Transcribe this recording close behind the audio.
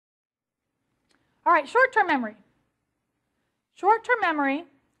All right, short-term memory. Short-term memory,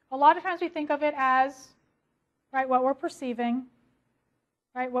 a lot of times we think of it as, right, what we're perceiving,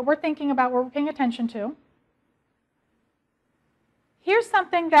 right, what we're thinking about, what we're paying attention to. Here's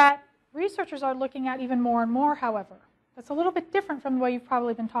something that researchers are looking at even more and more, however. That's a little bit different from the way you've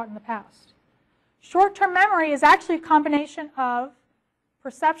probably been taught in the past. Short-term memory is actually a combination of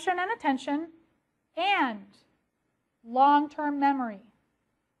perception and attention and long-term memory.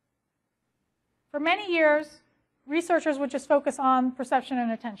 For many years, researchers would just focus on perception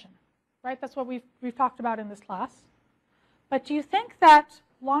and attention, right? That's what we've talked about in this class. But do you think that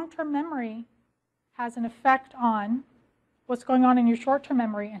long-term memory has an effect on what's going on in your short-term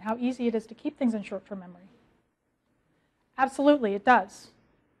memory and how easy it is to keep things in short-term memory? Absolutely, it does.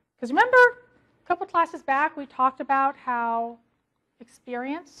 Because remember, a couple classes back, we talked about how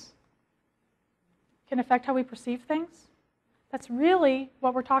experience can affect how we perceive things. That's really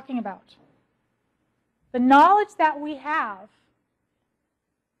what we're talking about. The knowledge that we have,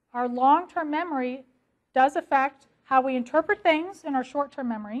 our long-term memory, does affect how we interpret things in our short-term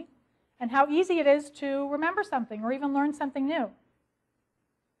memory and how easy it is to remember something or even learn something new.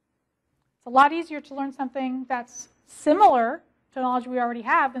 It's a lot easier to learn something that's similar to knowledge we already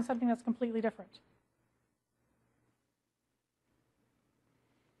have than something that's completely different.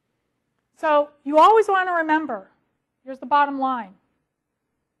 So you always want to remember, here's the bottom line.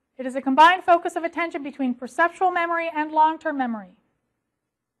 It is a combined focus of attention between perceptual memory and long-term memory.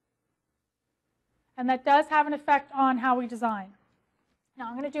 And that does have an effect on how we design. Now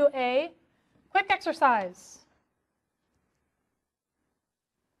I'm going to do a quick exercise.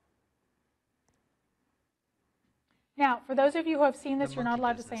 Now, for those of you who have seen this, you're not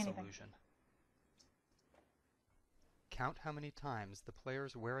allowed to say anything. Illusion. Count how many times the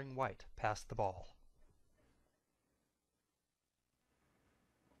players wearing white pass the ball.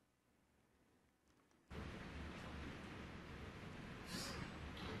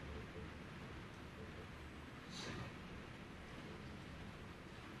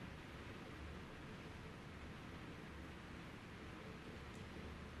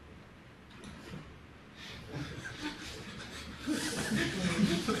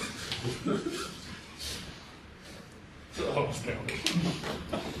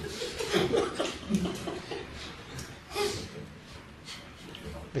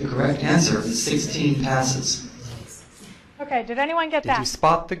 The correct answer is 16 passes. Okay, did anyone get that? Did you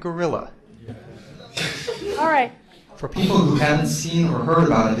spot the gorilla? All right. For people who haven't seen or heard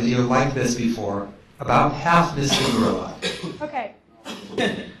about a video like this before, about half missed the gorilla. Okay.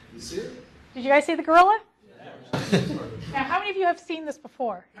 Did you guys see the gorilla? Now, how many of you have seen this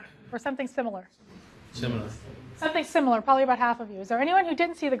before? Or something similar? Similar. Something similar, probably about half of you. Is there anyone who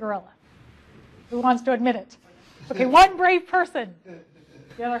didn't see the gorilla? Who wants to admit it? Okay, one brave person.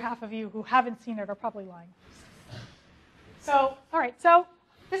 The other half of you who haven't seen it are probably lying. So, all right, so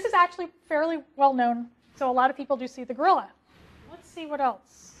this is actually fairly well known. So a lot of people do see the gorilla. Let's see what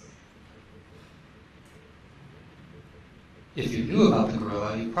else. If you knew about the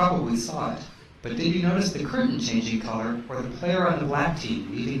gorilla, you probably saw it. But did you notice the curtain changing color or the player on the black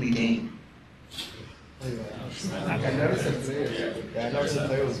team leaving the game? I noticed the player. Yeah, I noticed the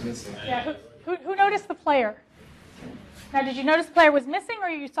player was missing. Yeah, who noticed the player? Now, did you notice the player was missing, or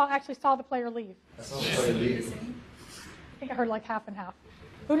you actually saw the player leave? I saw the player leave. I think I heard like half and half.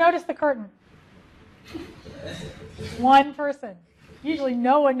 Who noticed the curtain? One person. Usually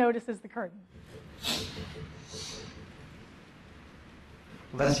no one notices the curtain.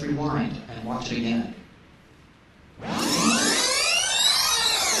 Let's rewind and watch it again.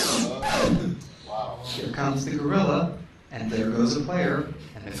 Here comes the gorilla, and there goes a player,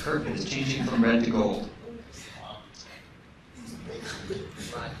 and the curtain is changing from red to gold.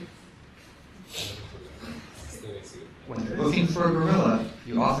 When you're looking for a gorilla,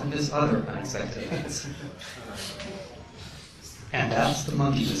 you often miss other unexpected things. And that's the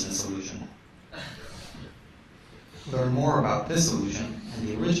monkey business illusion. Learn more about this illusion and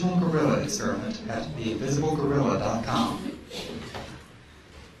the original gorilla experiment at theinvisiblegorilla.com.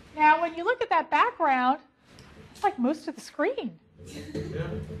 Now, when you look at that background, it's like most of the screen.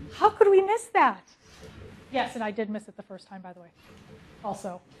 How could we miss that? Yes, and I did miss it the first time, by the way,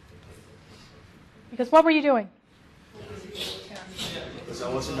 also. Because what were you doing? Because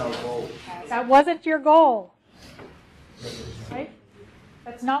that wasn't our goal. That wasn't your goal, right?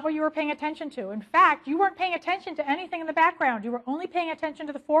 That's not what you were paying attention to. In fact, you weren't paying attention to anything in the background. You were only paying attention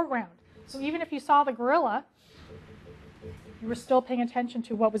to the foreground. So even if you saw the gorilla, you were still paying attention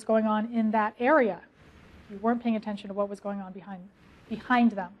to what was going on in that area. You weren't paying attention to what was going on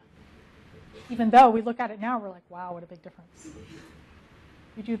behind them. Even though we look at it now, we're like, wow, what a big difference.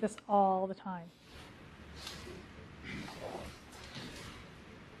 We do this all the time.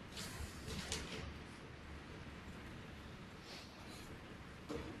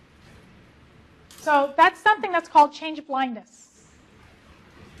 So that's something that's called change blindness.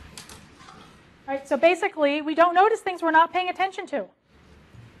 Right? So basically, we don't notice things we're not paying attention to.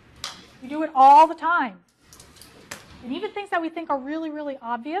 We do it all the time. And even things that we think are really, really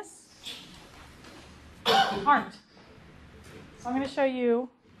obvious aren't. So I'm going to show you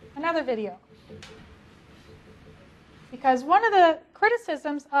another video. Because one of the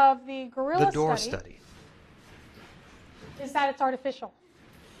criticisms of the gorilla The door study. is that it's artificial.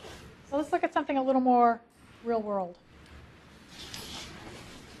 So let's look at something a little more real world.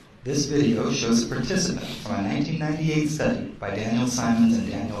 This video shows a participant from a 1998 study by Daniel Simons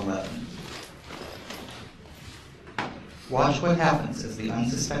and Daniel Levin. Watch what happens as the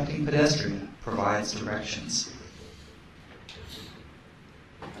unsuspecting pedestrian provides directions.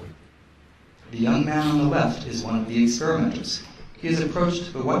 The young man on the left is one of the experimenters. He has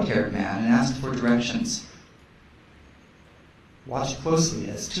approached the white-haired man and asked for directions. Watch closely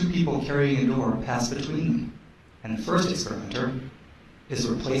as two people carrying a door pass between them, and the first experimenter is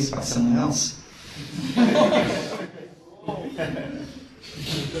replaced by someone else. Like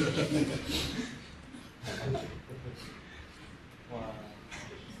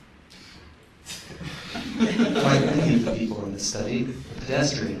many of the people in the study, the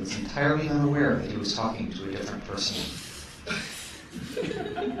pedestrian was entirely unaware that he was talking to a different person.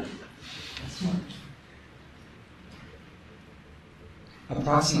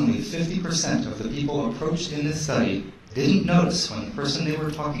 Approximately 50% of the people approached in this study didn't notice when the person they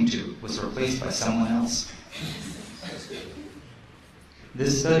were talking to was replaced by someone else.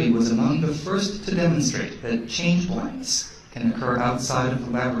 This study was among the first to demonstrate that change blindness can occur outside of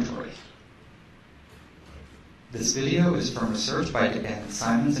the laboratory. This video is from research by Daniel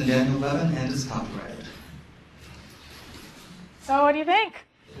Simons and Daniel Levin and is copyrighted. So what do you think?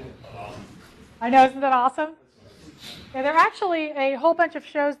 I know, isn't that awesome? Yeah, there are actually a whole bunch of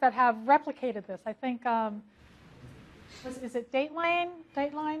shows that have replicated this. I think, is it Dateline?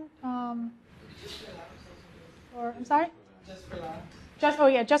 Dateline? Or I'm sorry? Just for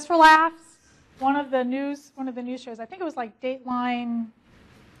laughs. Just for Laughs. One of the news shows. I think it was like Dateline,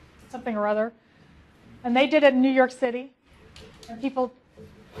 something or other. And they did it in New York City, and people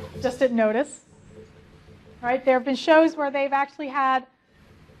just didn't notice. Right? There have been shows where they've actually had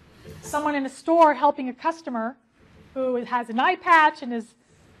someone in a store helping a customer who has an eye patch and is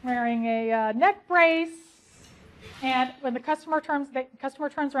wearing a neck brace. And when the customer turns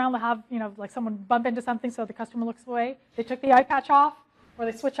around, they'll have, like someone bump into something, so the customer looks away. They took the eye patch off, or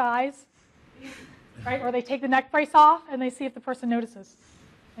they switch eyes, right? Or they take the neck brace off, and they see if the person notices.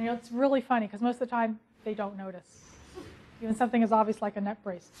 And it's really funny because most of the time they don't notice, even something as obvious like a neck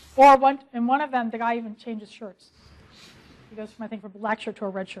brace. Or in one of them, the guy even changes shirts. He goes from, I think, from a black shirt to a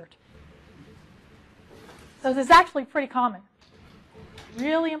red shirt. So this is actually pretty common.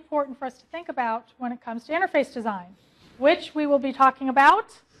 Really important for us to think about when it comes to interface design, which we will be talking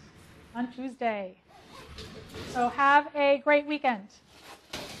about on Tuesday. So have a great weekend.